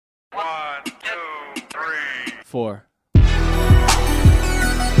1, 2, 3, 4.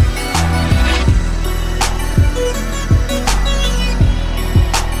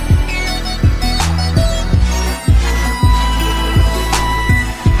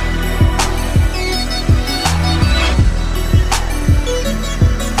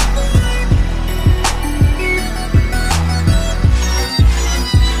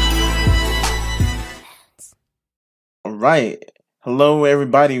 All right. Hello,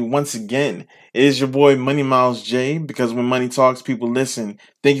 everybody. Once again, it is your boy Money Miles J. Because when money talks, people listen.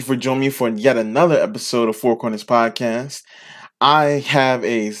 Thank you for joining me for yet another episode of Four Corners Podcast. I have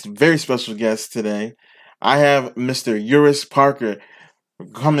a very special guest today. I have Mr. Uris Parker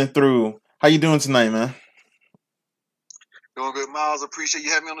coming through. How you doing tonight, man? Doing good, Miles. Appreciate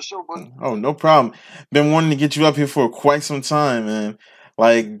you having me on the show, buddy. Oh, no problem. Been wanting to get you up here for quite some time, man.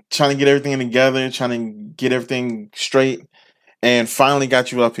 Like trying to get everything together, trying to get everything straight. And finally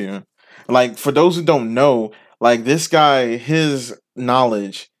got you up here. Like, for those who don't know, like, this guy, his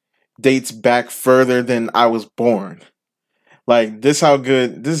knowledge dates back further than I was born. Like, this is how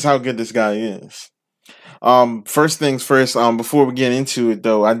good this guy is. First things first, before we get into it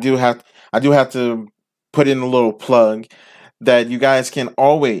though, I do have to put in a little plug that you guys can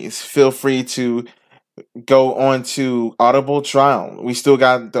always feel free to go on to Audible trial. We still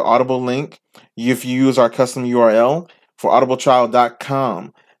got the Audible link if you use our custom URL for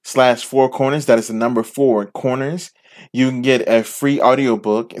audibletrial.com/4 corners. That is the number 4 corners. You can get a free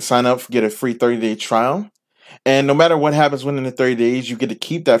audiobook. Sign up, get a free 30-day trial. And no matter what happens within the 30 days, you get to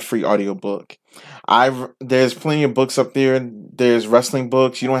keep that free audiobook. There's plenty of books up there. There's wrestling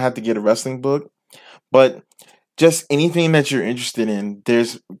books. You don't have to get a wrestling book. But just anything that you're interested in,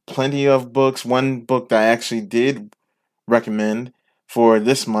 there's plenty of books. One book that I actually did recommend for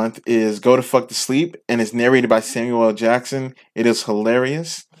this month is Go to Fuck to Sleep, and it's narrated by Samuel L. Jackson. It is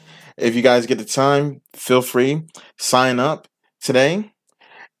hilarious. If you guys get the time, feel free, sign up today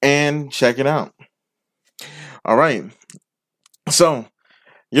and check it out. All right. So,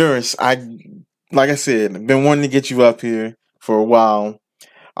 Uris, like I said, been wanting to get you up here for a while.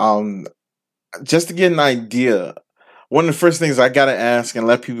 Just to get an idea, one of the first things I gotta ask and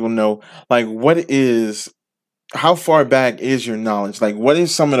let people know, like, how far back is your knowledge? Like, what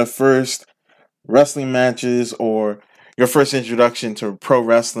is some of the first wrestling matches or your first introduction to pro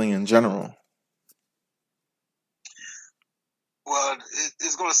wrestling in general? Well,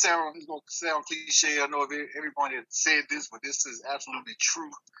 it's going to sound cliche. I know everybody had said this, but this is absolutely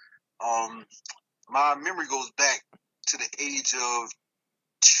true. My memory goes back to the age of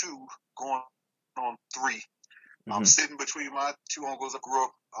 2, going on 3. I'm sitting between my 2 uncles. I grew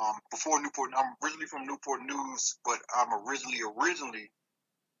up before Newport. I'm originally from Newport News, but I'm originally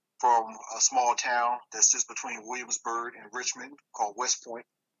from a small town that sits between Williamsburg and Richmond called West Point.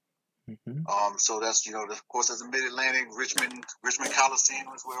 So that's, of course, that's the Mid-Atlantic. Richmond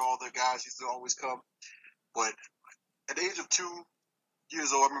Coliseum is where all the guys used to always come. But at the age of 2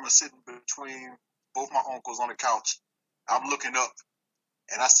 years old, I remember sitting between both my uncles on the couch. I'm looking up,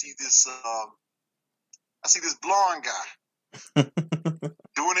 and I see this blonde guy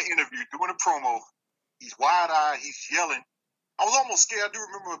doing an interview, doing a promo. He's wide-eyed. He's yelling. I was almost scared. I do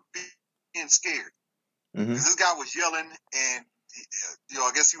remember being scared. Because this guy was yelling, and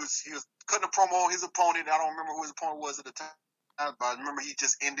I guess he was cutting a promo on his opponent. I don't remember who his opponent was at the time, but I remember he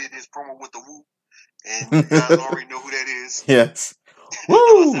just ended his promo with the whoop, and you guys already know who that is. Yes.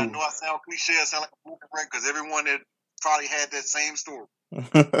 Woo! I know I sound cliche. I sound like a broken record because everyone that probably had that same story.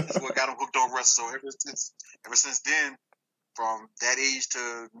 That's what got him hooked on wrestling. So ever since then, from that age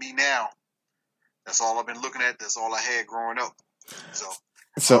to me now, that's all I've been looking at. That's all I had growing up.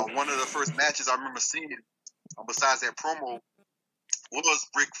 So one of the first matches I remember seeing, besides that promo, was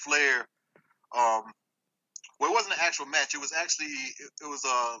Ric Flair. Well, it wasn't an actual match. It was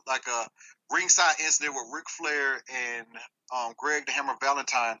like a ringside incident with Ric Flair and Greg the Hammer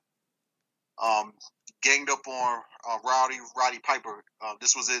Valentine ganged up on Roddy Piper.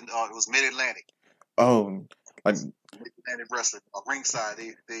 This was it was Mid-Atlantic. Oh, like Mid-Atlantic Wrestling, ringside.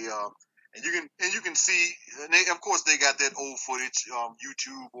 They and you can see, and of course they got that old footage,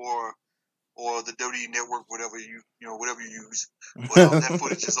 YouTube or the WWE Network, whatever you use. But that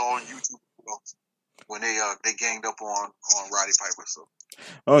footage is all on YouTube when they ganged up on Roddy Piper. So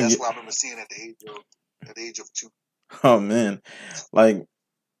that's what I remember seeing at the age of 2. Oh man, like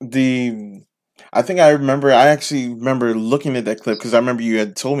I actually remember looking at that clip because I remember you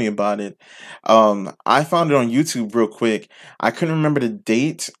had told me about it. I found it on YouTube real quick. I couldn't remember the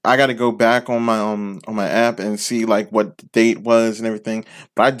date. I got to go back on my app and see like what the date was and everything.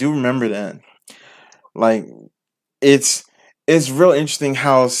 But I do remember that. Like it it's real interesting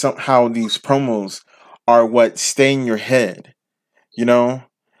how these promos are what stay in your head. You know,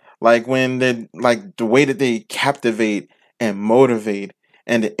 like when they like the way that they captivate and motivate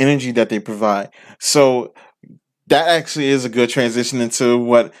and the energy that they provide. So that actually is a good transition into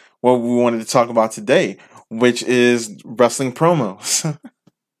what we wanted to talk about today, which is wrestling promos.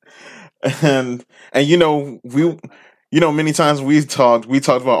 and and many times we talked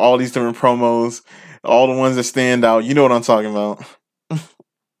about all these different promos, all the ones that stand out. You know what I'm talking about.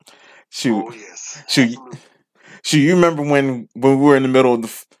 Shoot, Oh yes, shoot, absolutely. shoot. You remember when we were in the middle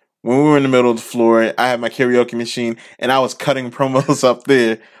of when we were in the middle of the floor, I had my karaoke machine and I was cutting promos up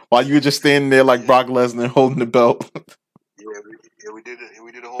there while you were just standing there like Yeah, Brock Lesnar holding the belt. we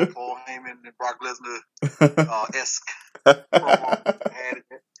did a whole Paul Heyman and Brock Lesnar esque promo. Had it.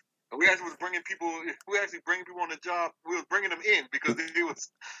 And we actually was bringing people. We actually bringing people on the job. We was bringing them in because they was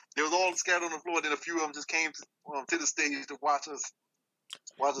all scattered on the floor. Then a few of them just came to the stage to watch us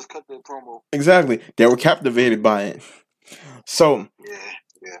cut their promo. Exactly, they were captivated by it. So, Yeah,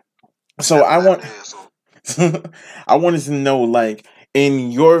 yeah. so That's I what happened want, there. So I wanted to know, like,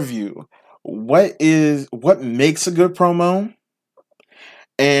 in your view, what makes a good promo,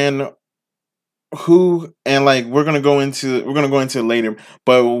 and like we're gonna go into it later.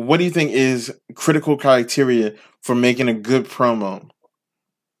 But what do you think is critical criteria for making a good promo?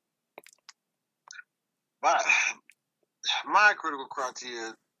 my my critical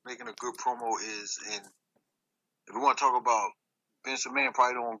criteria making a good promo is, and if we want to talk about Vince McMahon,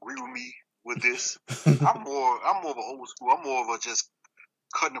 probably don't agree with me with this. I'm more of an old school. I'm more of a just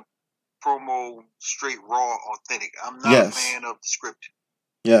cutting a promo straight, raw, authentic. I'm not a Yes, fan of the script.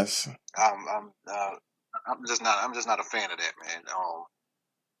 yes, I'm just not a fan of that, man.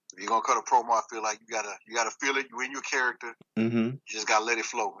 If you're gonna cut a promo, I feel like you gotta feel it. You in your character. mm-hmm. You just gotta let it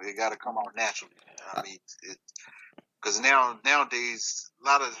flow. It gotta come out naturally. I mean, because nowadays a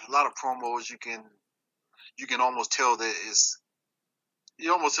lot of promos you can almost tell that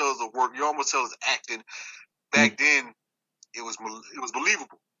you almost tell it's a work. You almost tell it's acting. Back then, it was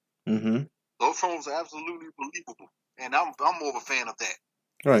believable. Mm-hmm. Those promos are absolutely believable, and I'm more of a fan of that.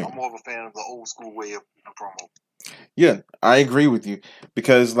 Right. I'm more of a fan of the old school way of promo. Yeah, I agree with you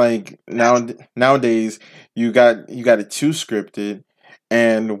because like Natural. nowadays you got it too scripted,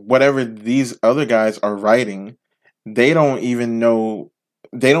 and whatever these other guys are writing, they don't even know.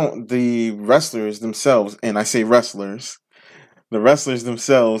 They don't the wrestlers themselves, and I say wrestlers, the wrestlers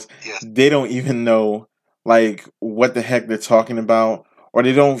themselves, Yes. they don't even know like what the heck they're talking about, or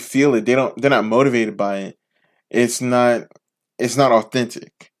they don't feel it. They're not motivated by it. It's not it's not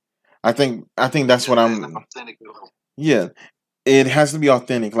authentic. I think that's Yeah, what it's not I'm. authentic at all. Yeah, it has to be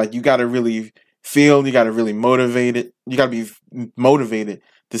authentic. Like you got to really feel, you got to really motivate it. You got to be motivated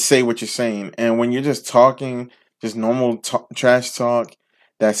to say what you're saying. And when you're just talking, just normal trash talk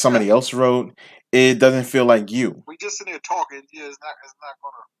that Yeah. somebody else wrote, it doesn't feel like you. We just sitting there talking. Yeah,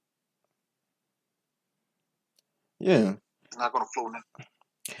 Yeah, it's not gonna flow now.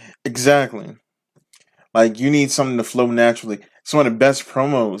 exactly. Like you need something to flow naturally. Some of the best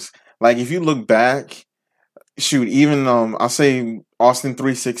promos. Like if you look back, shoot, even I'll say Austin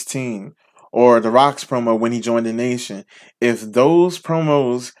 316 or The Rock's promo when he joined the nation. If those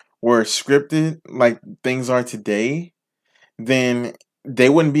promos were scripted like things are today, then they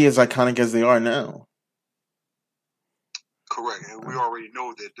wouldn't be as iconic as they are now. Correct. And we already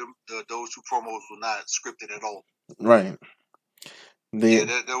know that those two promos were not scripted at all. Right. Yeah, They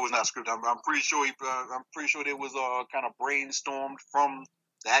that was not scripted. I'm pretty sure I'm pretty sure it was kind of brainstormed from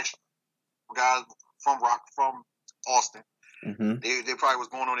the actual guys from Rock from Austin. hmm They probably was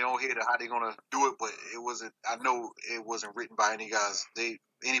going on their own head of how they gonna do it, but it wasn't. I know it wasn't written by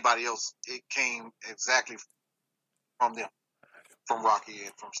anybody else. It came exactly from them, from Rocky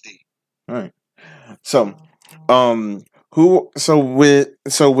and from Steve. right. So,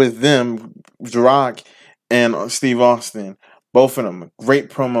 with them, The Rock and Steve Austin, both of them great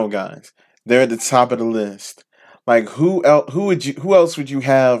promo guys. They're at the top of the list. Like who else would you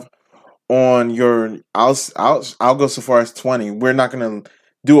have on your? I'll go so far as 20. We're not gonna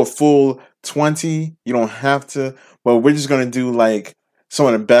do a full 20. You don't have to, but we're just gonna do like some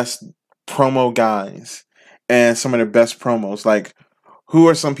of the best promo guys and some of the best promos. Like who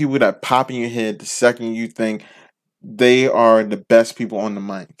are some people that pop in your head the second you think they are the best people on the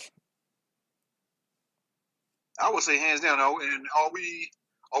mic? I would say hands down. And are we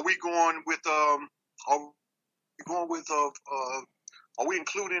going with are we going with are we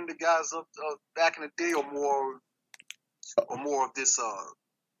including the guys of back in the day or more of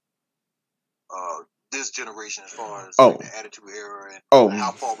this generation as far as like Oh, the Attitude Era and oh,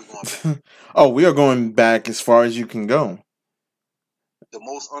 how far we going back? oh, we are going back as far as you can go. the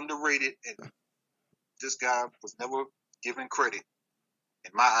most underrated, and this guy was never given credit.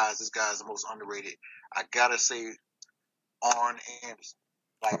 In my eyes, this guy is the most underrated. I gotta say, Arn Anderson.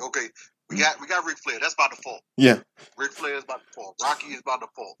 Like, okay, we got Ric Flair. That's by default. Yeah. Ric Flair is by default. Rocky is by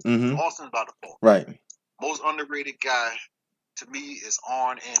default. Mm-hmm. Austin is by default. Right. Most underrated guy to me is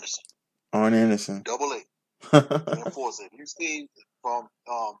Arn Anderson. Arn Anderson. Double A. Enforcer. You see from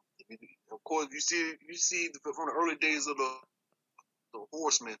of course you see from the early days of the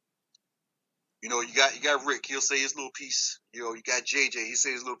Horsemen. You know, you got Rick. He'll say his little piece. You know, you got JJ. He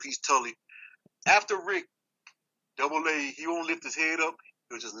say his little piece. Tully. After Rick, Double A, he won't lift his head up.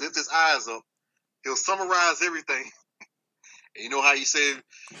 He'll just lift his eyes up. He'll summarize everything. And you know how you say,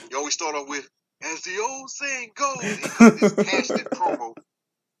 you always start off with, as the old saying goes. He cut this passionate promo.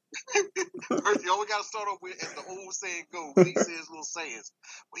 First, you always got to start off with, as the old saying goes. He says little sayings.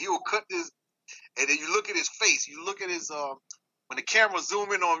 But he will cut this, and then you look at his face. You look at his, when the camera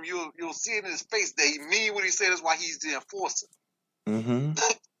zoom in on him, you'll see it in his face that he mean what he said. That's why he's the enforcer. Mm-hmm.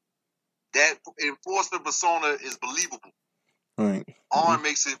 That enforcer persona is believable. Right. Arn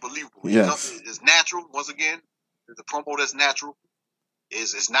makes it believable. Yes. It's natural. Once again, the promo that's natural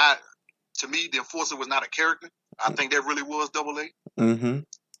is not, to me, the enforcer was not a character. I think that really was Double A. Mm-hmm.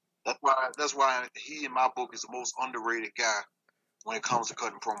 That's why he in my book is the most underrated guy when it comes to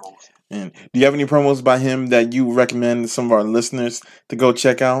cutting promos. And do you have any promos by him that you recommend some of our listeners to go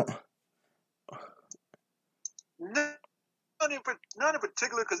check out? None in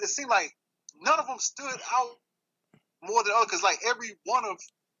particular, because it seemed like none of them stood out more than others. Because like every one of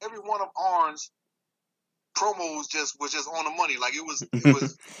Arn's promos was just on the money. Like it was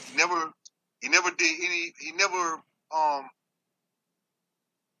he never did any, he never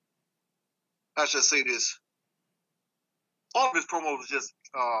how should I say this? All of his promos was just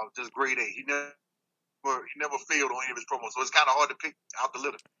grade A. He never failed on any of his promos. So it's kind of hard to pick out the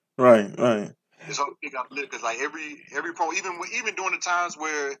litter. Right. It's hard to pick out the litter because like every promo, even during the times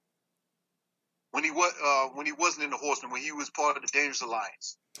where when he wasn't in the Horsemen, when he was part of the Dangerous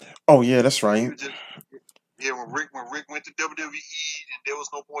Alliance. Oh yeah, that's right. When Rick went to WWE and there was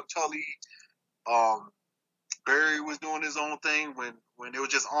no more Tully, Barry was doing his own thing when it was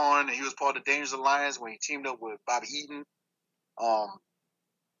just on, and he was part of the Dangerous Alliance when he teamed up with Bobby Eaton.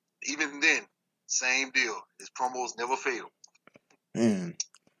 Even then, same deal. His promos never failed. Man.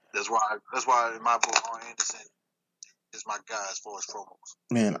 That's why in my book, Arn Anderson is my guy as far as promos.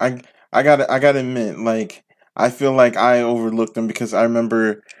 Man, I gotta admit, like I feel like I overlooked him because I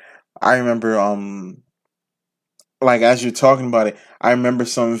remember like as you're talking about it, I remember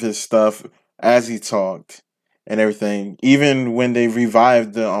some of his stuff as he talked and everything. Even when they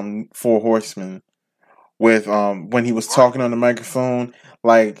revived the Four Horsemen with when he was talking on the microphone,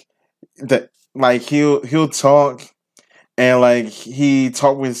 like he'll talk and like he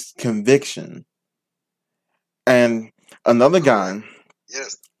talked with conviction. And another guy,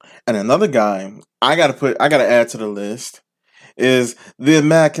 yes, and another guy I gotta add to the list is the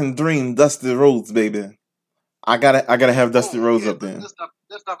American Dream, Dusty Rhodes, baby. I gotta have Dusty Rhodes up there. Let's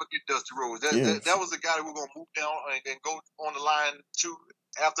not forget Dusty Rhodes. That was the guy that we're gonna move down and go on the line to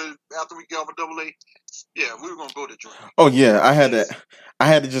after we get off of Double A. Yeah, we were gonna go to Dream. Oh yeah, I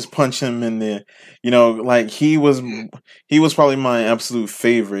had to just punch him in there. You know, like he was probably my absolute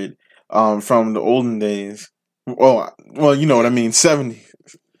favorite from the olden days. Well, you know what I mean, 70s.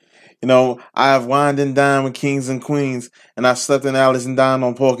 You know, I have wined and dined with kings and queens, and I slept in alleys and dined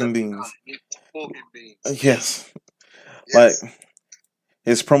on pork and beans. Pork and beans. Yes. Like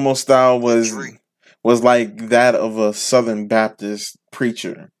his promo style was like that of a Southern Baptist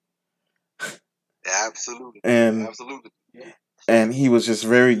preacher. Absolutely. And he was just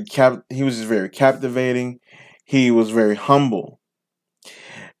very captivating. He was very humble.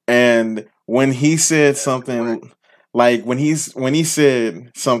 And when he said something like when he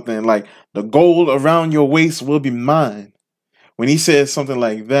said something like the gold around your waist will be mine. When he said something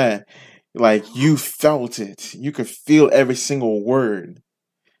like that, like you felt it. You could feel every single word.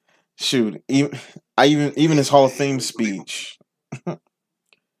 Shoot, even his Hall of Fame speech.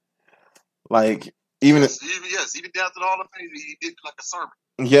 Like even down to the Hall of Fame, he did like a sermon.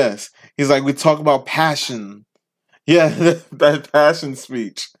 Yes, he's like, we talk about passion. Yeah, that passion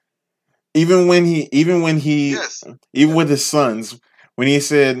speech. Even with his sons, when he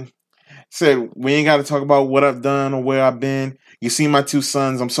said we ain't got to talk about what I've done or where I've been. You see my two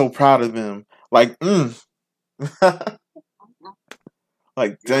sons, I'm so proud of them. Like,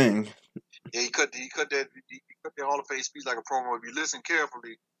 like dang. Yeah, he cut that Hall of Fame speech like a promo. If you listen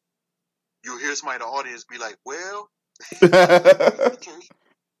carefully, you'll hear somebody in the audience be like, well. Yeah,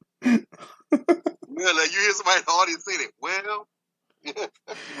 like you hear somebody in the audience say that, well,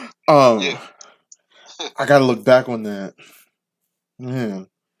 Um, Yeah. I gotta look back on that. Man.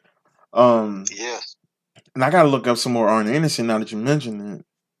 Yes. And I gotta look up some more Arn Anderson now that you mentioned it.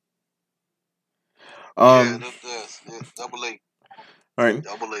 Yeah. Um, That's yeah, double A. all right,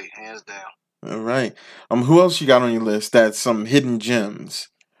 Double A. Hands down. all right. Who else you got on your list that's some hidden gems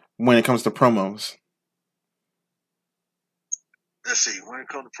when it comes to promos? Let's see. When it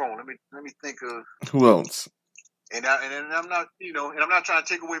comes to promo, let me think of. Who else? And I'm not, and I'm not trying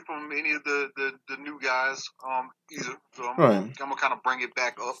to take away from any of the new guys either. So Right. I'm gonna kind of bring it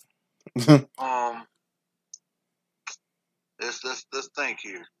back up. Um, let's think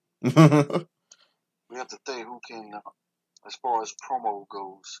here. We have to think who can, as far as promo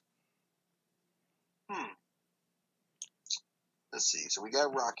goes. Hmm. Let's see. So we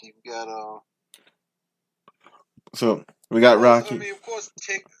got Rocky. We got So we got Well, I Rocky. mean, of course,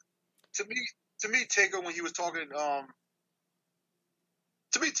 to me, Taker when he was talking,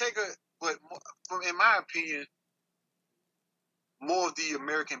 to me, Taker, but in my opinion, more of the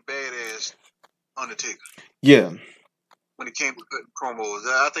American badass Undertaker. Yeah, When it came to cutting promos,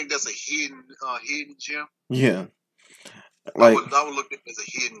 I think that's a hidden gem. yeah. I Like, would look at it as a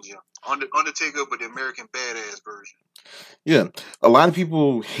hidden gem. Undertaker, but the American badass version. yeah. A lot of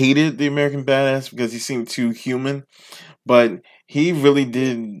people hated the American Badass because he seemed too human, but he really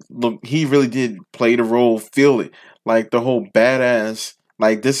did look. He really did play the role, feel it. Like the whole badass.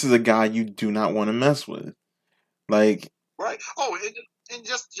 Like this is a guy you do not want to mess with. Like, Right. Oh, and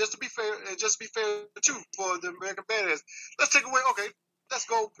just to be fair, too for the American Badass. Let's take away. Okay, let's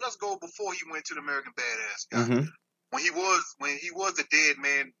go before he went to the American Badass guy. mm-hmm. When he was a dead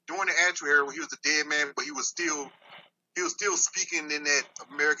man during the Attitude Era, when he was a dead man, but he was still speaking in that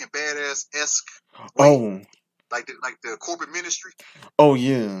American Badass esque way, Oh, like the corporate ministry. oh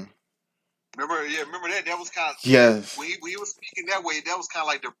yeah, Remember that? That was kind of yes, when he was speaking that way. That was kind of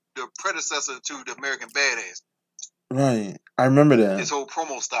like the predecessor to the American Badass. right. I remember His that. whole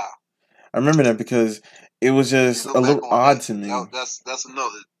promo style. I remember that because it was You just look a back little on odd that. to me. That's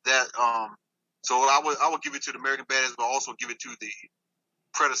another that. So I would give it to the American Badass, but also give it to the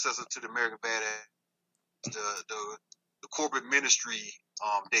predecessor to the American Badass, the corporate ministry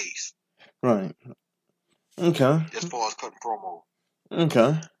days. Right. Okay. As far as cutting promo,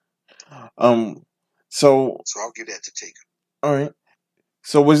 Okay. Um. So, so I'll give that to Taker. all right.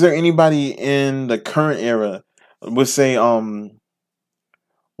 So, was there anybody in the current era? We'll say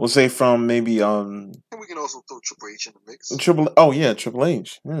from maybe And we can also throw Triple H in the mix. Triple. Oh yeah, Triple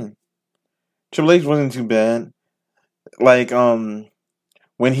H. Yeah. Triple H wasn't too bad. Like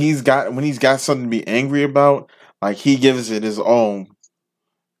when he's got something to be angry about, like he gives it his all.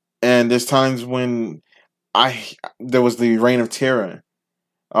 And there's times when I there was the Reign of Terror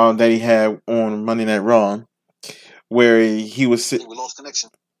that he had on Monday Night Raw, where he was I think we lost connection.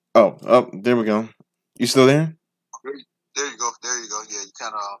 Oh, there we go. You still there? There you go. Yeah, you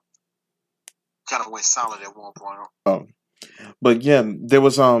kind of went silent at one point. Oh, but yeah, there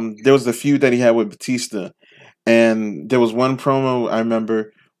was the feud that he had with Batista, and there was one promo I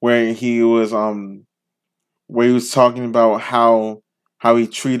remember where he was talking about how you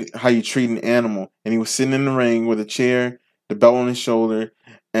treat an animal, and he was sitting in the ring with a chair, the belt on his shoulder,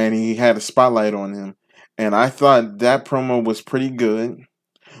 and he had a spotlight on him, and I thought that promo was pretty good,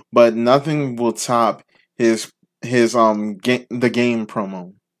 but nothing will top his the game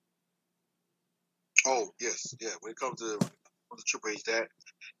promo. Oh yes, yeah. When it comes to Triple H, that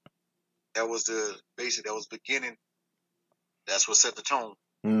was that was beginning. That's what set the tone.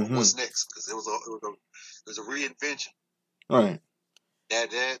 Mm-hmm. What's next? Because it was a reinvention. Right. That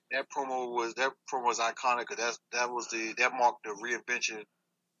promo was iconic. Cause that marked the reinvention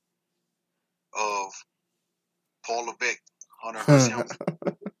of Paul Levesque, Hunter Hearst Helmsley.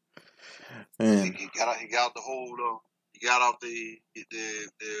 Man. He got out the whole. He got out the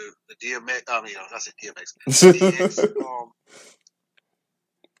DMX. I mean, I said DMX. DX.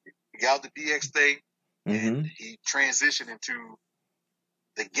 He got out the DX thing, and he transitioned into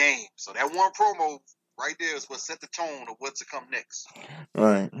the game. So that one promo right there is what set the tone of what's to come next.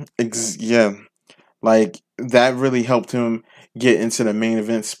 Right. Yeah. Like that really helped him get into the main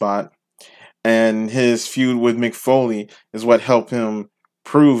event spot, and his feud with Mick Foley is what helped him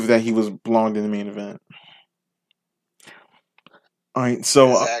prove that he was belonged in the main event. All right,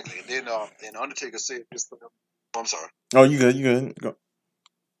 so Exactly, and then Undertaker said this. I'm sorry. Oh, you good? You good? Go.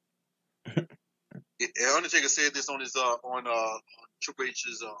 Undertaker said this on his on Triple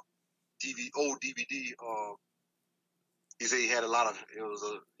H's old DVD. He said he had a lot of.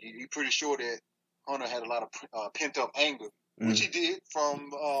 He pretty sure that Hunter had a lot of pent up anger, which he did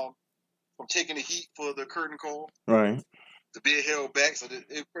from taking the heat for the curtain call. Right. to be held back. So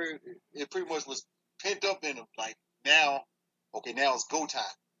it pretty much was pent up in him. Like now, okay, now it's go time.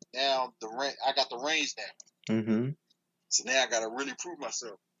 Now I got the reins now. Mm-hmm. So now I got to really prove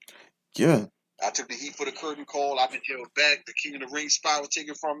myself. Yeah. I took the heat for the curtain call. I've been held back. The King of the Ring spot was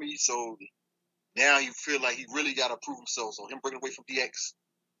taken from me. So now you feel like he really got to prove himself. So him breaking away from DX,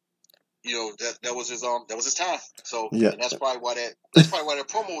 that was his time. So Yeah. and that's probably why that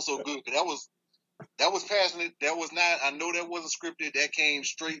promo was so good. Because that was passionate. That was not. I know that wasn't scripted. That came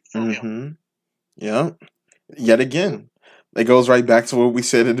straight from him. Yeah. Yet again, it goes right back to what we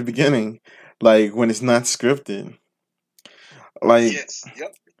said at the beginning. Like when it's not scripted. Like Yes.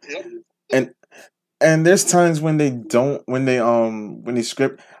 Yep. and there's times when when they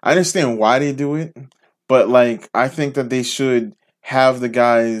script. I understand why they do it, but like I think that they should have the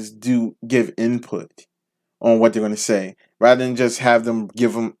guys give input on what they're going to say rather than just have them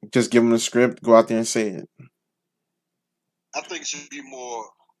give them the script, go out there and say it. I think it should be more.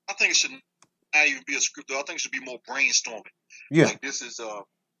 I think it should not even be a script. I think it should be more brainstorming. Yeah. Like this is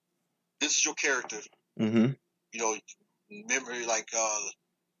your character. Mm-hmm. Remember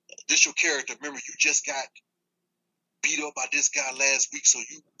this your character. Remember you just got beat up by this guy last week, so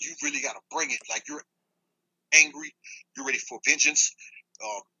you really got to bring it. Like you're angry, you're ready for vengeance.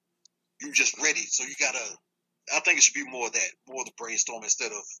 You're just ready. So you gotta. I think it should be more of that, more of the brainstorm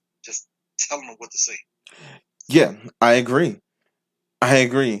instead of just telling them what to say. Yeah, I agree.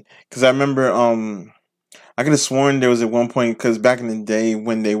 Because I remember, I could have sworn there was at one point, because back in the day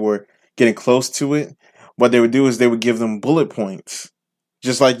when they were getting close to it, what they would do is they would give them bullet points,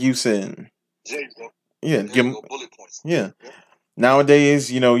 just like you said. There you go. Yeah, give them bullet points. Yeah. Yep.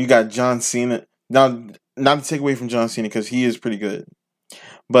 Nowadays, you got John Cena. Now, not to take away from John Cena because he is pretty good,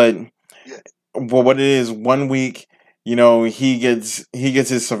 but what it is, 1 week, he gets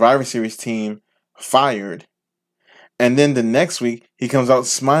his Survivor Series team fired. And then the next week, he comes out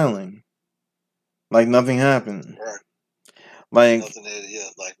smiling, like nothing happened. Right. Like nothing happened.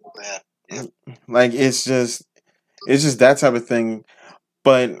 Yeah. Like it's just that type of thing.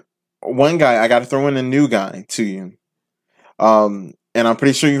 But one guy, I got to throw in a new guy to you. And I'm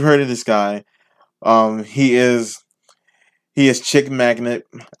pretty sure you've heard of this guy. He is Chick Magnet.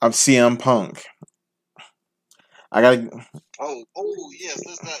 I'm CM Punk. I gotta. Oh yes.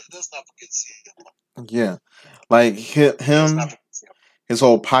 Let's not forget CM. Yeah, like him. His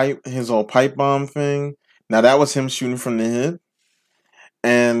whole pipe bomb thing. Now that was him shooting from the hip,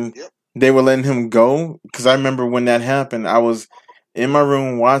 and they were letting him go. Because I remember when that happened, I was in my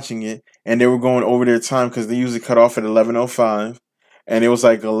room watching it, and they were going over their time because they usually cut off at 11:05, and it was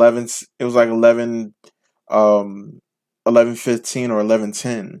like 11. It was like 11:15 or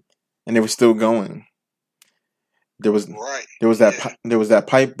 11:10, and they were still going. There was that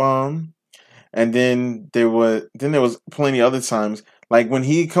pipe bomb. And then there was plenty other times. Like when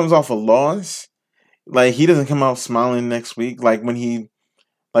he comes off a loss, like he doesn't come out smiling next week. Like when he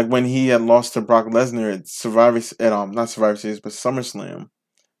had lost to Brock Lesnar at not Survivor Series but SummerSlam.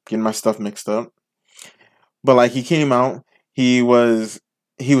 Getting my stuff mixed up. But like he came out, he was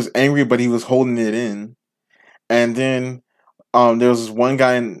angry, but he was holding it in. And then there was one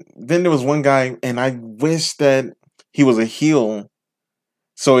guy, and I wish that he was a heel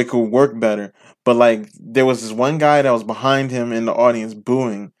so it could work better. But like there was this one guy that was behind him in the audience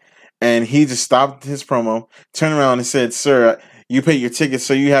booing, and he just stopped his promo, turned around and said, "Sir, you paid your ticket,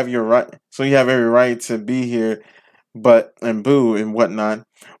 so you have every right to be here, and boo and whatnot.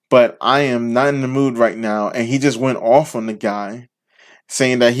 But I am not in the mood right now." And he just went off on the guy,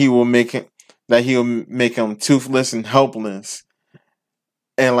 saying that he will make him toothless and helpless.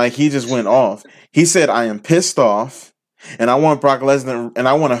 And like he just went off. He said, "I am pissed off, and I want Brock Lesnar, and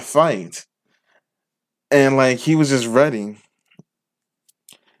I want to fight." And like he was just ready.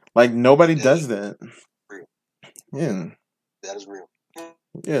 Like nobody does that. Real. Yeah. That is real.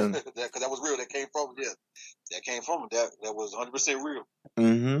 Yeah. Because that was real. That came from That came from him. That was 100% real.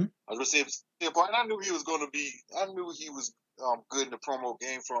 100%. And I knew he was going to be. I knew he was good in the promo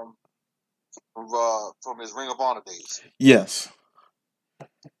game from his Ring of Honor days. Yes.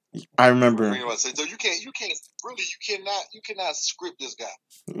 I remember. So you cannot script this guy.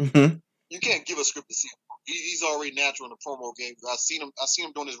 Mm-hmm. You can't give a script to CM Punk. He's already natural in the promo game. I seen him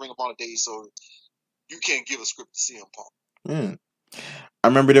doing his Ring of Honor days, so you can't give a script to CM Punk. Yeah. I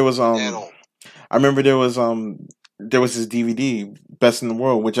remember there was this DVD, Best in the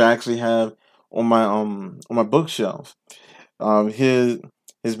World, which I actually have on my bookshelf. His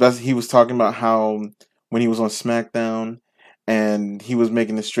best, he was talking about how when he was on SmackDown and he was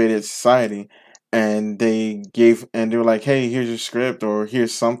making the Straight Edge Society, and they were like, "Hey, here's your script," or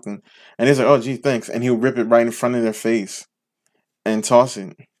 "Here's something," and he's like, "Oh, gee, thanks," and he'll rip it right in front of their face. and toss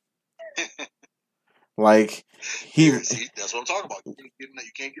it. Like he, Yeah, see, that's what I'm talking about. You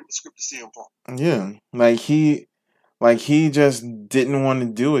can't get the script to CM Punk. yeah, like he just didn't want to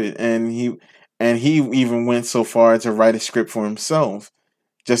do it, and he even went so far to write a script for himself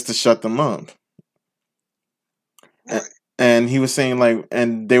just to shut them up. And, Right. and he was saying like,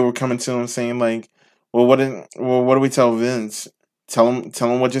 and they were coming to him saying like, well, what do we tell Vince? Tell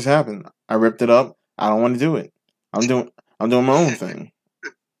him what just happened. I ripped it up. I don't want to do it. I'm doing, I'm doing my own thing.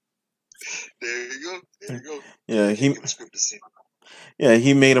 There you go. There you go. Yeah, You can't give a script to CM Punk. yeah,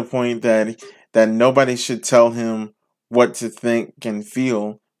 he made a point that nobody should tell him what to think and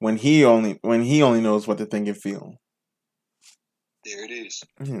feel when he only knows what to think and feel. There it is.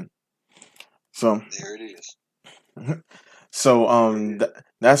 Mhm. So There it is. so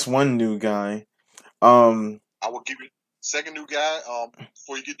that's one new guy. Um I will give you second new guy.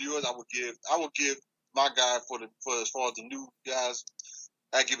 Before you get to yours, I will give my guy for as far as the new guys.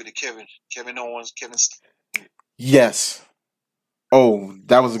 I give it to Kevin Owens, Kevin. yes. Oh,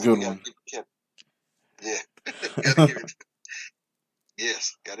 that was a We good gotta one. give it to Kevin. Yeah, gotta give it.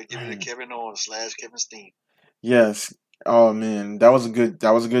 Yes, gotta give it to Kevin Owens / Kevin Steen. Yes. Oh man, that was a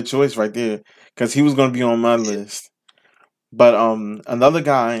good choice right there cuz he was going to be on my Yeah. list. But another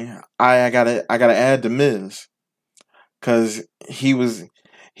guy I got to add the Miz cuz he was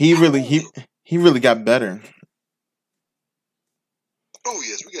he really Oh, he really got better. oh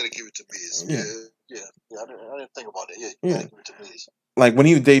yes, we gotta give it to Miz. Yeah. Yeah. I didn't think about that. Yeah, you Yeah. gotta give it to Miz. Like when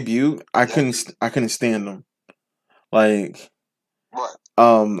he debuted, Yeah, I agree. I couldn't stand him. Like Right.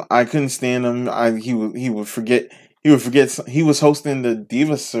 I couldn't stand him. He would forget he was hosting the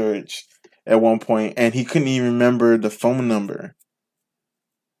Diva Search at one point and he couldn't even remember the phone number.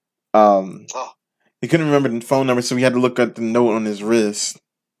 Um Oh, he couldn't remember the phone number so he had to look at the note on his wrist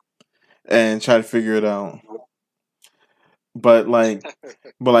and try to figure it out. But like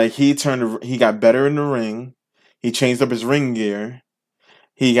he got better in the ring. He changed up his ring gear.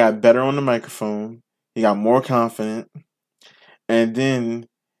 He got better on the microphone. He got more confident. And then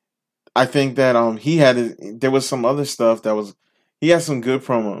I think that there was some other stuff that was he had some good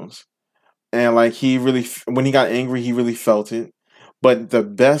promos. And like he really when he got angry he really felt it. But the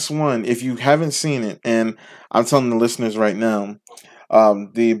best one, if you haven't seen it, and I'm telling the listeners right now,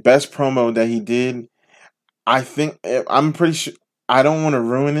 the best promo that he did, I'm pretty sure I don't want to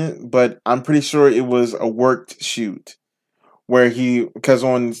ruin it, but I'm pretty sure it was a worked shoot where because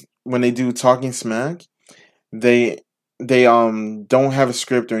on when they do Talking Smack, they don't have a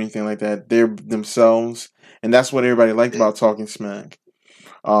script or anything like that. They're themselves, and that's what everybody liked yeah. about Talking Smack.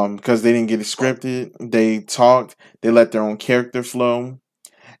 Because they didn't get it Right. scripted, they talked, they let their own character flow,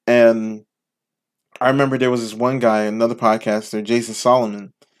 and I remember there was this one guy, another podcaster, Jason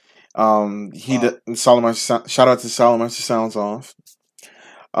Solomon. He Uh, did shout out to Solomon Sounds Off.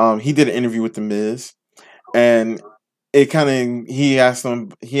 He did an interview with the Miz, and it kind of he asked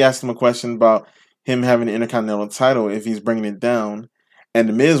him a question about him having the Intercontinental title if he's bringing it down, and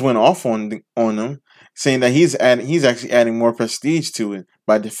the Miz went off on him, saying that he's actually adding more prestige to it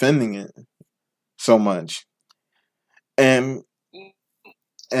by defending it so much, and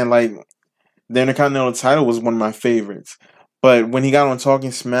like the Intercontinental title was one of my favorites, but when he got on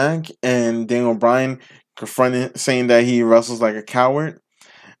Talking Smack and Daniel Bryan confronted saying that he wrestles like a coward,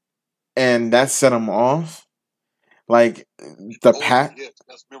 and that set him off. Like the oh pat yes,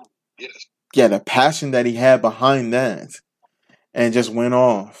 that's memorable. Yes. yeah, the passion that he had behind that and just went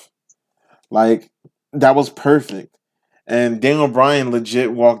off. Like that was perfect. And Daniel Bryan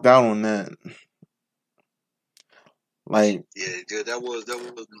legit walked out on that. Like Yeah, that was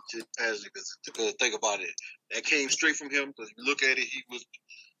legit passion because think about it, that came straight from him. Because you look at it, he was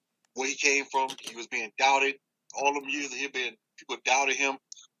where he came from. He was being doubted all them years. People doubted him.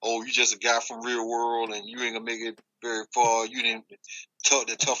 Oh, you just a guy from real world, and you ain't gonna make it very far. You didn't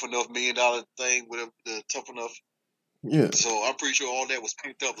the tough enough $1 million thing, whatever the tough enough. yeah. So I'm pretty sure all that was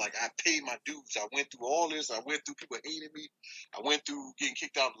pent up. Like I paid my dues. I went through all this. I went through people hating me. I went through getting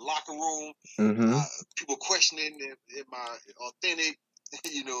kicked out of the locker room. Mhm. People questioning if my authentic,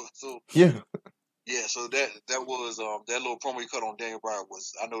 So Yeah. yeah, so that was that little promo he cut on Daniel Bryan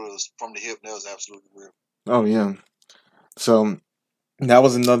was, I know it was from the hip. And that was absolutely real. Oh yeah. So that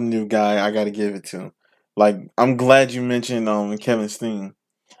was another new guy I got to give it to. Like I'm glad you mentioned Kevin Steen.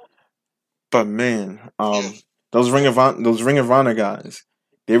 But man, Yeah, those Ring of Honor guys,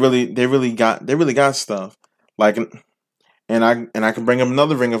 they really got stuff. Like and I can bring up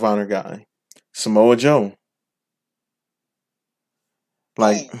another Ring of Honor guy, Samoa Joe. oh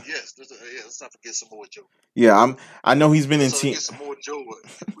Like yes, let's not forget Samoa Joe. yeah, I know he's been in Let's not team. forget Samoa Joe.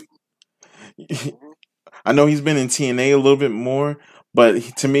 Mhm. I know he's been in TNA a little bit more, but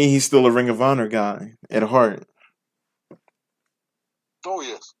to me, he's still a Ring of Honor guy at heart. Oh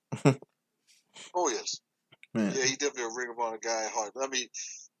yes. Oh yes. Man. Yeah, he's definitely a Ring of Honor guy at heart. I mean,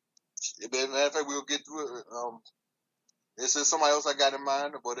 matter of fact, we'll get through it. This is somebody else I got in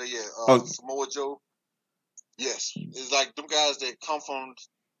mind, but Samoa Joe. Yes, it's like them guys that come from.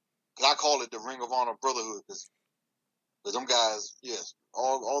 Cause I call it the Ring of Honor Brotherhood, because them guys, yes,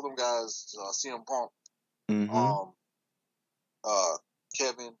 all them guys, CM Punk,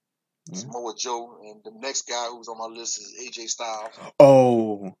 Kevin, Samoa Joe, and the next guy who's on my list is AJ Styles.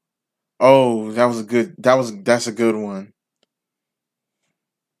 Oh, that's a good one.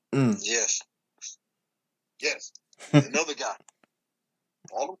 Yes. Another guy.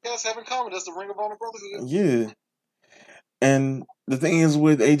 All them guys have in common. That's the Ring of Honor Brotherhood. Yeah. And the thing is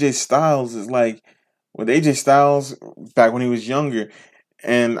with AJ Styles is like, with AJ Styles back when he was younger,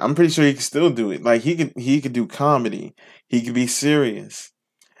 and I'm pretty sure he can still do it. Like he could do comedy. He could be serious.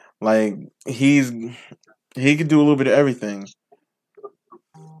 Like he could do a little bit of everything.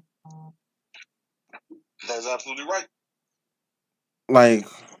 That's absolutely right. Like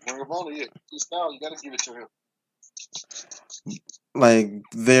Ring of Honor, yeah. Styles, you gotta give it to him. Like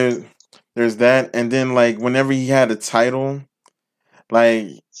there's that, and then like whenever he had a title, like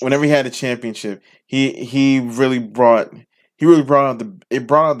whenever he had a championship, he really brought out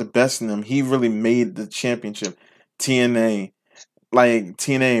the best in him. He really made the championship, TNA, like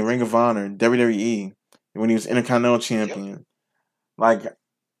TNA, Ring of Honor, WWE, when he was Intercontinental Champion, like,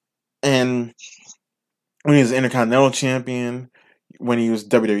 and when he was Intercontinental Champion, when he was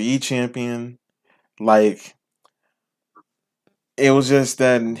WWE Champion, like. It was just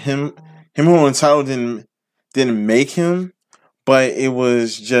that him holding the title didn't make him, but it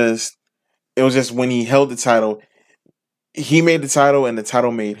was just when he held the title, he made the title and the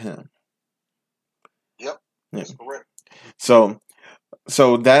title made him. Yep, that's correct. So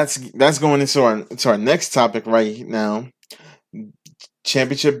that's going into our next topic right now.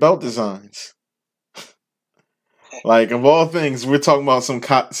 Championship belt designs. Like of all things, we're talking about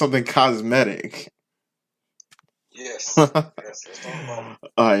something cosmetic. Yes. Yes, let's talk about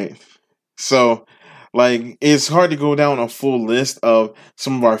it. All right. So, like, it's hard to go down a full list of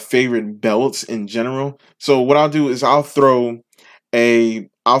some of our favorite belts in general. So, what I'll do is I'll throw a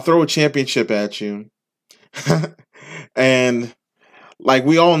championship at you, and like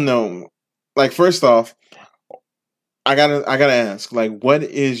we all know, like first off, I gotta ask, like, what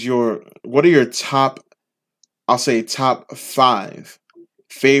are your top? I'll say top 5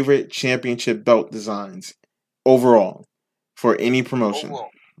 favorite championship belt designs overall for any promotion.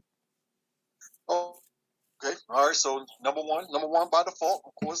 Overall. Oh, okay. All right. So number one by default,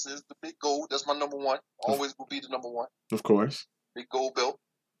 of course, is the big gold. That's my number one. Always will be the number one. Of course. Big gold belt.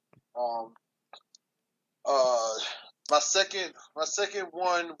 My second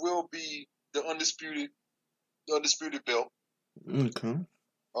one will be the undisputed belt. Okay.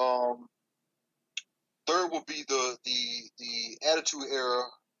 Third will be the attitude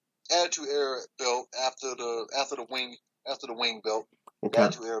era belt after the wing belt. Okay. The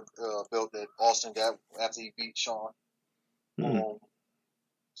attitude era belt that Austin got after he beat Shawn. You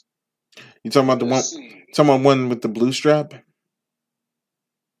talking about the one? Talking about one with the blue strap?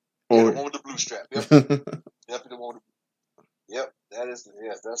 Yeah, the one with the blue strap. Yep. Definitely the one. Yep, that is.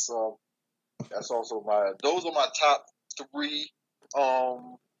 Yes, that's also my. Those are my top 3.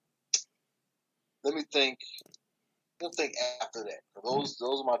 Let me think. After that. Those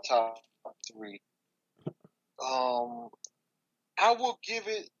are my top 3. I will give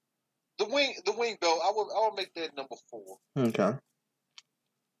it the wing belt. I will make that number 4. Okay.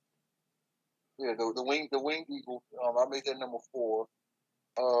 Yeah, the wing eagle. I'll make that number 4.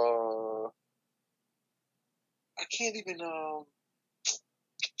 I can't even. I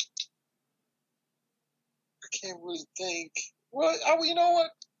can't really think. Well, you know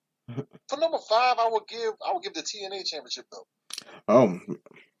what? For number 5, I would give the TNA Championship belt. Oh,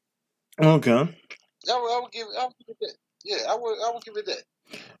 okay. I would give it that. Yeah, I would give it that.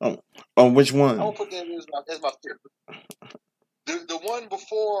 Oh, which one? I would put that as my favorite. The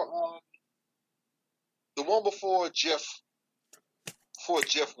one before Jeff. Before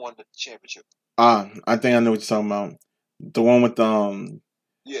Jeff won the championship. I think I know what you're talking about. The one with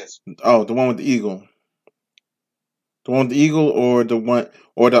Yes. Oh, the one with the eagle. The one with the eagle, or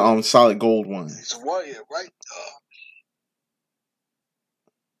the solid gold one. It's one, yeah, right.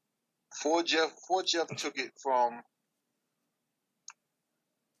 Before Jeff took it from.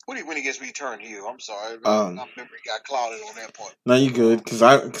 What did he win against Return Heel? I'm sorry, my memory got clouded on that part. No, you good? Because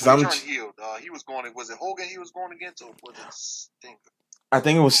I'm Return Heel. He was going. Was it Hogan? He was going against, or was it Sting? I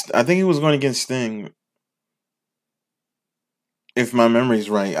think he was going against Sting. If my memory's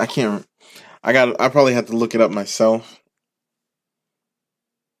right, I can't. I probably have to look it up myself.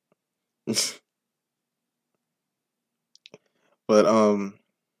 But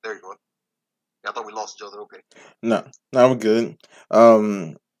There you go. I thought we lost each other. Okay. no, no, we're good.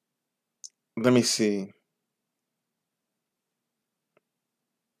 Um, let me see.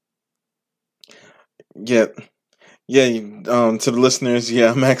 Yeah, yeah. To the listeners,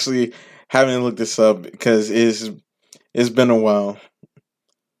 yeah, I'm actually having to look this up because it's been a while.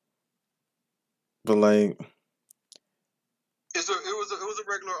 But like, It was a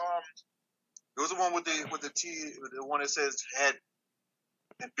regular it was the one with the T, the one that says had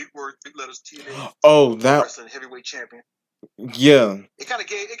in big words, big letters, TNA oh, that, wrestling heavyweight champion. yeah, It kind of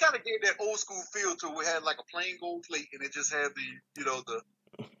gave that old school feel to it. We had like a plain gold plate, and it just had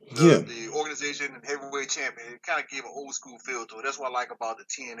yeah. the organization and heavyweight champion. It kind of gave an old school feel to it. That's what I like about the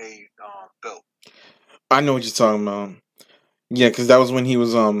TNA belt. I know what you're talking about. Yeah, because that was when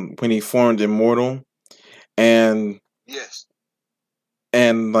he formed Immortal, and Yes.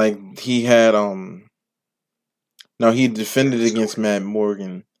 like he had no, he defended So, against Matt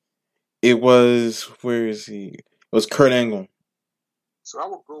Morgan. It was, where is he? It was Kurt Angle. so I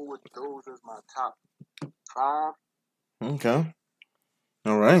would go with those as my top 5 Okay.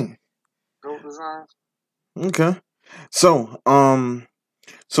 All right. belt designs. Okay. So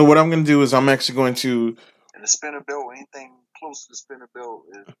so what I'm gonna do is I'm actually going to And the spinner belt, anything close to the spinner belt,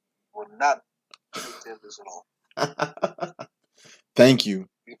 will not make this at all. thank you.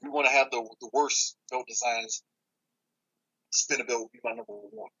 If we want to have the worst belt designs, spinner belt would be my number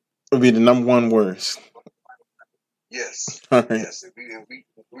 1. It'll be the number one worst. Yes. All right. Yes. If we're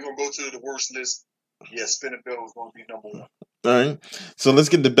going to go to the worst list, yes, spinner belt is going to be number 1. All right. So let's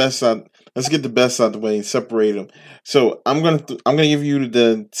get the best out. Let's get the best out the way. Separate them. So I'm gonna give you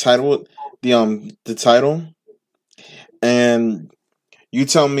the title, the title, and you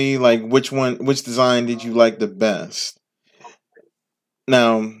tell me like which design did you like the best.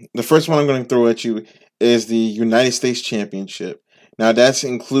 Now, the first one I'm going to throw at you is the United States Championship. Now, that's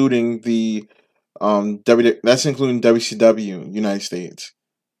including the that's including WCW United States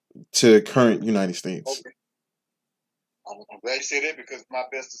to current United States. Okay. I'm glad you said that because my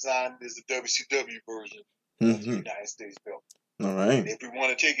best design is the WCW version of the United States belt. All right. And if we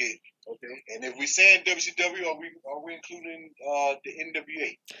want to take it, okay, and if we saying WCW, are we including the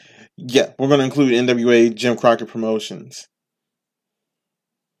NWA? Yeah, we're going to include NWA Jim Crockett Promotions.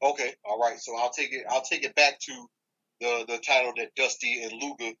 Okay, all right. So I'll take it back to the title that Dusty and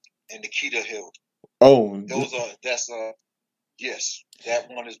Luger and Nikita held. Oh, yes, that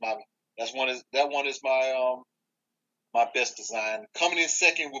one is my my best design. Coming in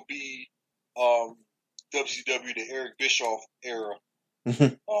second would be WCW, the Eric Bischoff era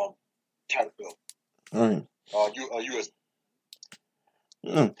title belt. All right. US.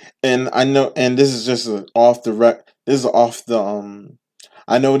 And I know, and this is just off the This is off the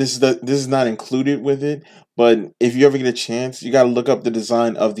I know this is not included with it, but if you ever get a chance, you got to look up the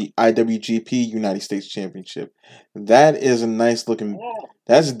design of the IWGP United States Championship. That is a nice looking.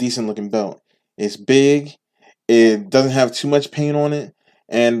 That's a decent looking belt. It's big. It doesn't have too much paint on it,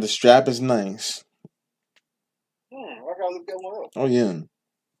 and the strap is nice. I gotta look that one up. Oh yeah.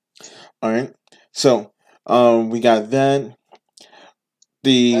 All right. So, we got that.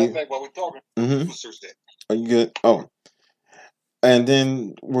 Matter of fact, while we're talking, we'll search that. Are you good? Oh. And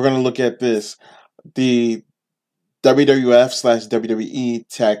then we're going to look at this. The WWF/WWE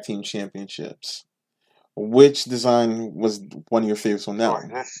Tag Team Championships. Which design was one of your favorites on that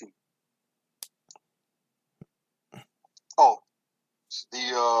one? Let's see. Oh,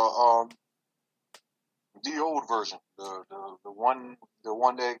 the old version, the one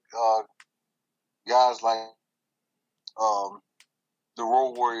that guys like the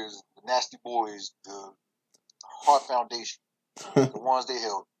Road Warriors, the Nasty Boys, the Heart Foundation, the ones they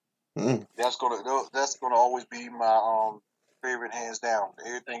held. That's gonna always be my favorite, hands down.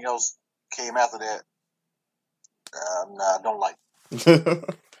 Everything else came after that. I don't like.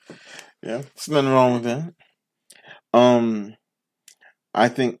 Yeah, there's nothing wrong with that. I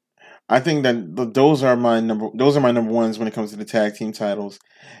think that those are my number ones when it comes to the tag team titles,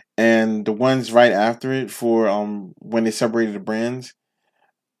 and the ones right after it for when they separated the brands.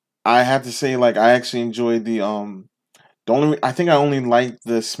 I have to say, like, I actually enjoyed I think I only liked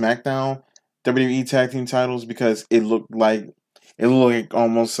the SmackDown WWE tag team titles because it looked like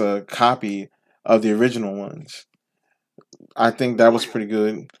almost a copy of the original ones. I think that was pretty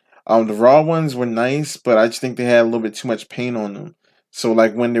good. The Raw ones were nice, but I just think they had a little bit too much paint on them. So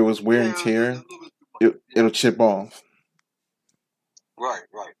like when there was wear and tear, it'll chip off. Right.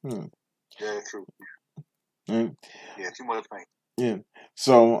 Yeah, true. Mm. Yeah, too much paint. Yeah.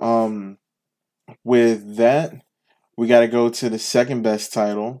 So with that, we got to go to the second best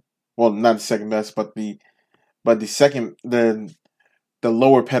title. Well, not the second best, but the second the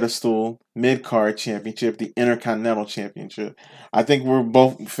lower pedestal mid card championship, the Intercontinental Championship. I think we're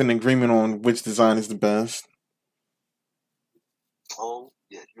both in agreement on which design is the best. Oh,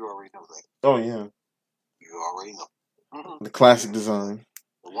 yeah, you already know that. Oh yeah, You already know. the classic design.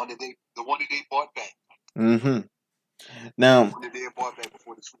 The one that they bought back. Mm-hmm. The Now, one that they bought back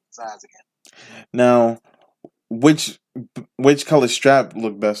before they switched designs again. now, which which color strap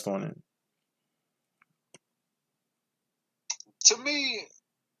look best on it? To me,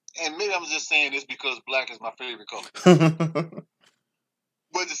 and maybe I'm just saying this because black is my favorite color.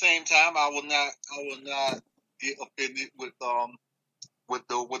 But at the same time, I will not get offended with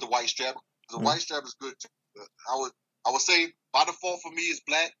the white strap. The white strap is good too. I would say by default for me it's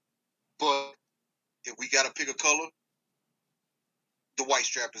black, but if we gotta pick a color, the white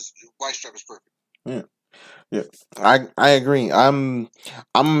strap is perfect. Yeah. Yeah, I agree. I'm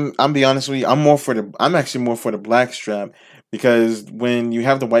be honest with you. I'm actually more for the black strap because when you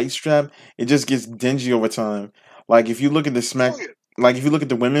have the white strap, it just gets dingy over time. Like if you look at the smack, Oh yeah. like if you look at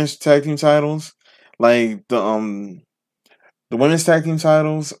the women's tag team titles, like the women's tag team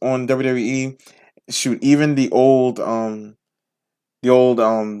titles on WWE, shoot, even the old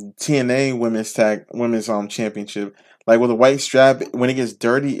TNA women's championship, like with a white strap, when it gets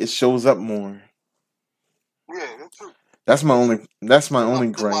dirty, it shows up more. Yeah, that's true. That's my only That's why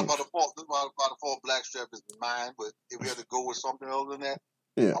gripe. by default black strap is mine. But if we had to go with something other than that,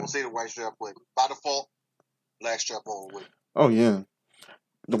 Yeah. I would say the white strap. But by default, black strap all the way. Oh yeah.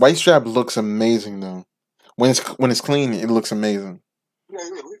 The white strap looks amazing though. When it's clean, it looks amazing. Yeah,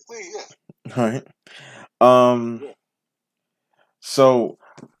 let's see, yeah. All right. Um. Yeah. So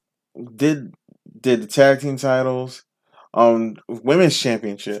did did the tag team titles, women's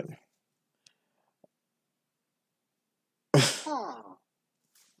championship.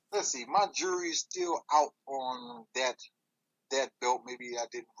 Let's see. My jury is still out on that belt. Maybe I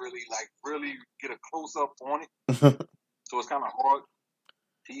didn't really get a close up on it, so it's kind of hard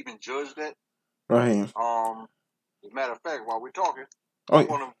to even judge that. Right. As a matter of fact, while we're talking, I'm Oh.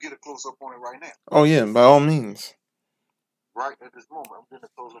 going to get a close up on it right now. Oh yeah. By all means. Right at this moment, I'm getting a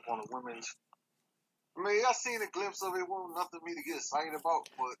close up on the women's. I mean, I seen a glimpse of it. Wasn't nothing for me to get excited about,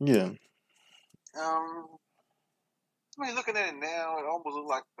 but Yeah. I mean, looking at it now, it almost looks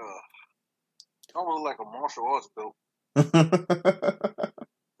like a martial arts belt. The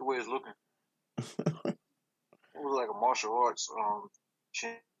way it's looking, it was like a martial arts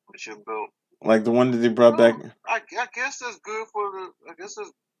championship belt. Like the one that they brought back. I guess that's good for the. I guess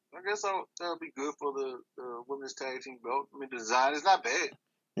that'll be good for the women's tag team belt. I mean, the design is not bad.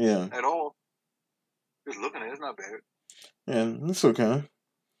 Yeah. At all. Just looking at it, it's not bad. Yeah, it's okay.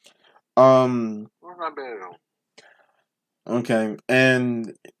 It's not bad at all. Okay,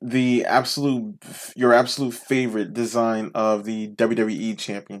 and your absolute favorite design of the WWE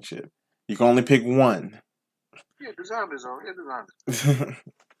Championship. You can only pick one. Yeah, design is on. Yeah, design.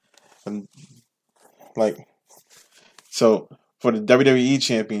 And, like, so for the WWE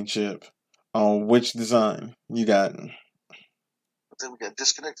Championship, which design you got? I think we got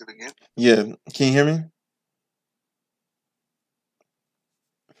disconnected again. Yeah, can you hear me?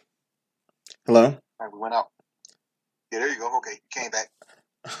 Hello? We went out. Yeah, there you go. Okay, you came back.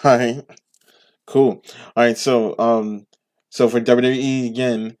 All right, cool. All right, so for WWE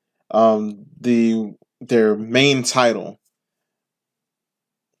again, their main title.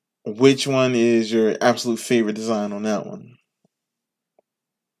 Which one is your absolute favorite design on that one?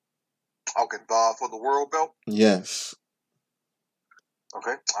 Okay, for the world belt. Yes.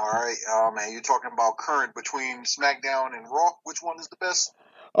 Okay, all right. And you're talking about current between SmackDown and Raw. Which one is the best?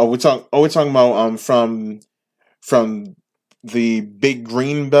 We're talking about from the big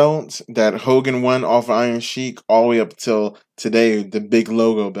green belt that Hogan won off of Iron Sheik all the way up till today, the big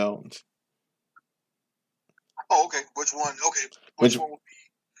logo belt. Oh, okay. Which one? Okay, Which one would be?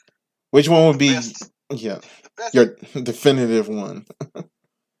 Which one would be? Best? Yeah, the best your definitive one.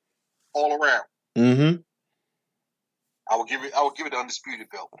 all around. Mm-hmm. I would give it the undisputed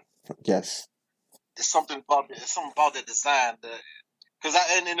belt. Yes. There's something about that design because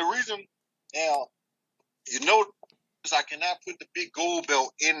and the reason now you know I cannot put the big gold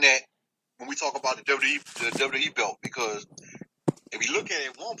belt in that when we talk about the WWE belt because if you look at it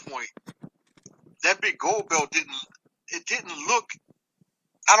at one point that big gold belt didn't look.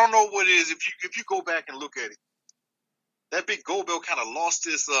 I don't know what it is if you go back and look at it. That big gold belt kind of lost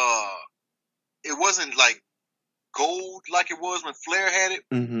this. It wasn't like gold like it was when Flair had it.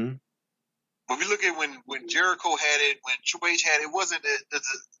 Mm-hmm. But if you look at when Jericho had it, when Triple H had it, it wasn't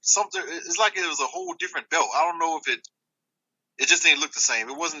something. It's like it was a whole different belt. I don't know if it just didn't look the same.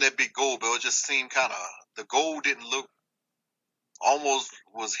 It wasn't that big gold belt. It just seemed kind of the gold didn't look almost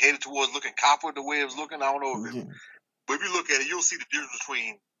was headed towards looking copper the way it was looking. I don't know if it, but if you look at it, you'll see the difference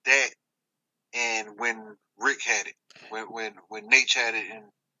between that and when Rick had it, when Nate had it and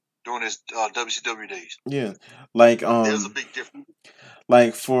during his WCW days. Yeah, like there's a big difference.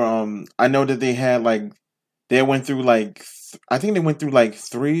 Like for I know that they had like they went through like I think they went through like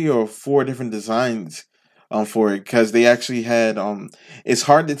 3 or 4 different designs for it because they actually had it's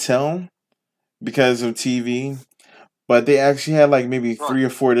hard to tell because of TV, but they actually had like maybe 3 or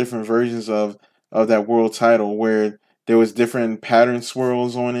 4 different versions of that world title where there was different pattern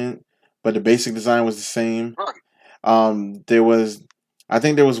swirls on it, but the basic design was the same. There was I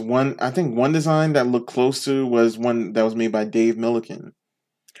think one design that looked close to was one that was made by Dave Milliken.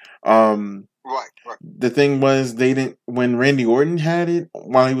 Right. The thing was they didn't when Randy Orton had it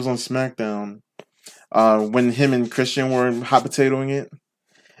while he was on SmackDown. When him and Christian were hot potatoing it,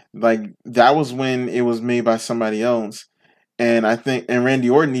 like that was when it was made by somebody else, and I think Randy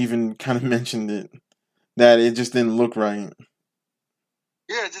Orton even kind of mentioned it that it just didn't look right.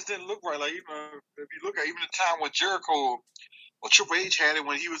 Yeah, it just didn't look right. Like even if you look at even the time when Jericho or Triple H had it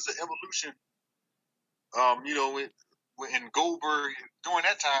when he was the Evolution, you know, when Goldberg during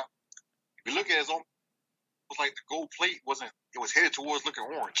that time, if you look at it, it's almost like the gold plate it was headed towards looking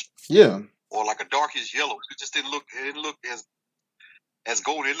orange. Yeah. Or like a darkish yellow. It just didn't look as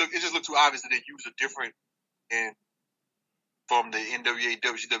gold. It just looked too obvious that they used a different from the NWA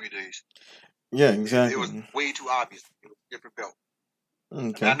WCW days. Yeah, exactly. It was way too obvious. It was a different belt.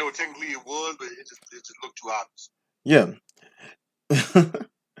 Okay. I, mean, I know technically it was, but it just looked too obvious. Yeah.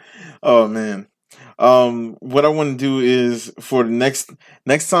 Oh man. What I want to do is for the next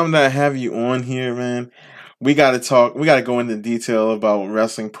time that I have you on here, man, we gotta go into detail about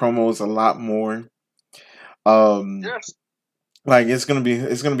wrestling promos a lot more. Yes. Like it's gonna be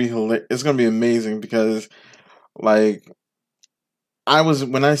amazing because like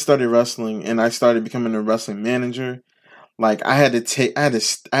when I started wrestling and I started becoming a wrestling manager, like I had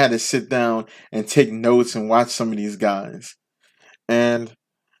to sit down and take notes and watch some of these guys. And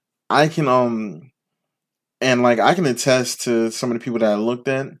I can I can attest to some of the people that I looked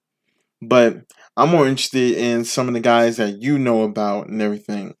at, but I'm more interested in some of the guys that you know about and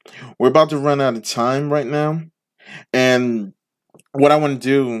everything. We're about to run out of time right now, and what I want to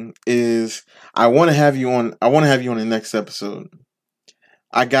do is I want to have you on the next episode.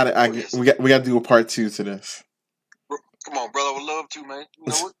 We got to do a part 2 to this. Come on, brother. I would love to, man. You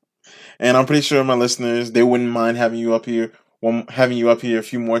know it. And I'm pretty sure my listeners, they wouldn't mind having you up here a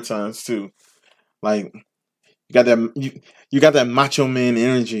few more times too. Like you got that macho man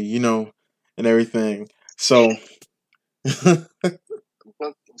energy, you know, and everything. So I'll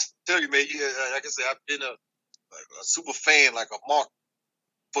tell you, man, like I said, I've been a super fan, like a mark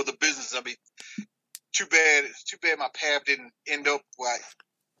for the business. I mean, too bad my path didn't end up where I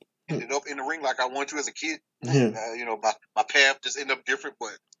ended up in the ring like I wanted to as a kid. Yeah. You know, my path just ended up different,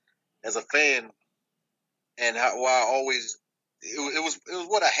 but as a fan, and why I always it was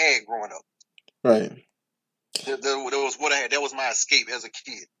what I had growing up. Right. There was what I had. That was my escape as a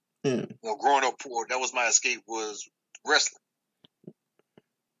kid. Yeah. You know, growing up poor, that was my escape was wrestling.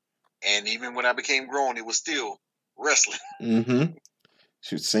 And even when I became grown, it was still wrestling. Mm-hmm.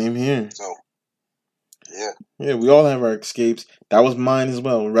 Shoot, same here. So, yeah. Yeah, we all have our escapes. That was mine as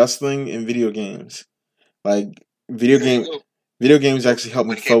well. Wrestling and video games. Like video games actually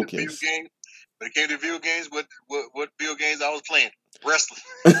helped me focus. When it came to video games, what video games I was playing? Wrestling.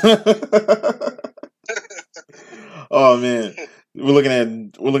 Oh man, we're looking at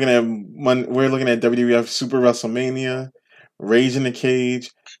WWF Super WrestleMania, Rage in the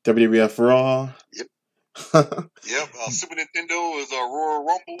Cage, WWF Raw. Yep. Yep. Super Nintendo is Royal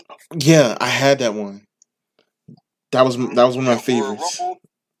Rumble. Yeah, I had that one. That was one of my favorites. Royal Rumble.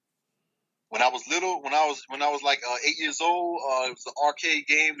 When I was little, when I was like 8 years old, it was an arcade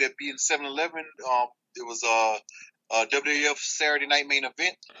game that be in 7-Eleven. It was WWF Saturday Night Main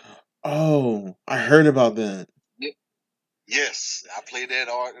Event. Oh, I heard about that. Yep. Yes, I played that.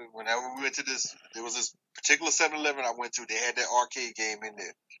 Whenever we went to this, there was this particular 7-Eleven I went to. They had that arcade game in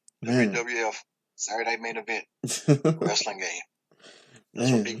there. WWF Saturday Night Main Event wrestling game.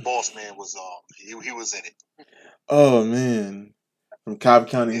 That's what Big Boss Man was. He was in it. Oh man, from Cobb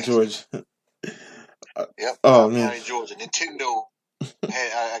County, yes. Georgia. Yep. Cobb County, Georgia. Nintendo.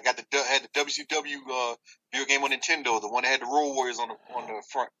 I had the WCW video game on Nintendo, the one that had the Road Warriors on the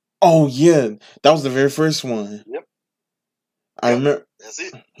front. Oh yeah, that was the very first one. Yep. I remember. That's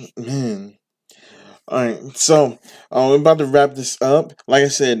it. Man, All right, so we're about to wrap this up. Like I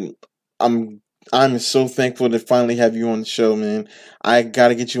said, I'm I'm so thankful to finally have you on the show, man. I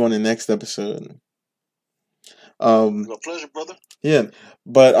gotta get you on the next episode. A pleasure, brother. Yeah,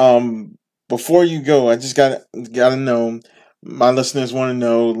 but before you go, I just gotta know. My listeners want to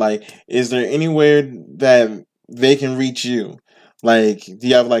know, like, is there anywhere that they can reach you? Like, do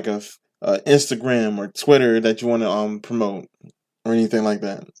you have like a Instagram or Twitter that you want to promote or anything like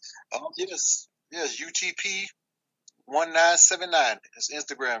that? Yes, UTP 1979. It's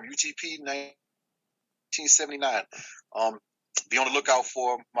Instagram UTP 1979. Be on the lookout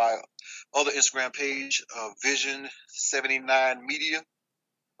for my other Instagram page, Vision 79 Media.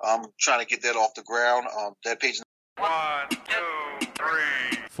 I'm trying to get that off the ground. That page. 1, 2, 3,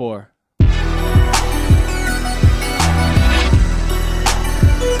 4.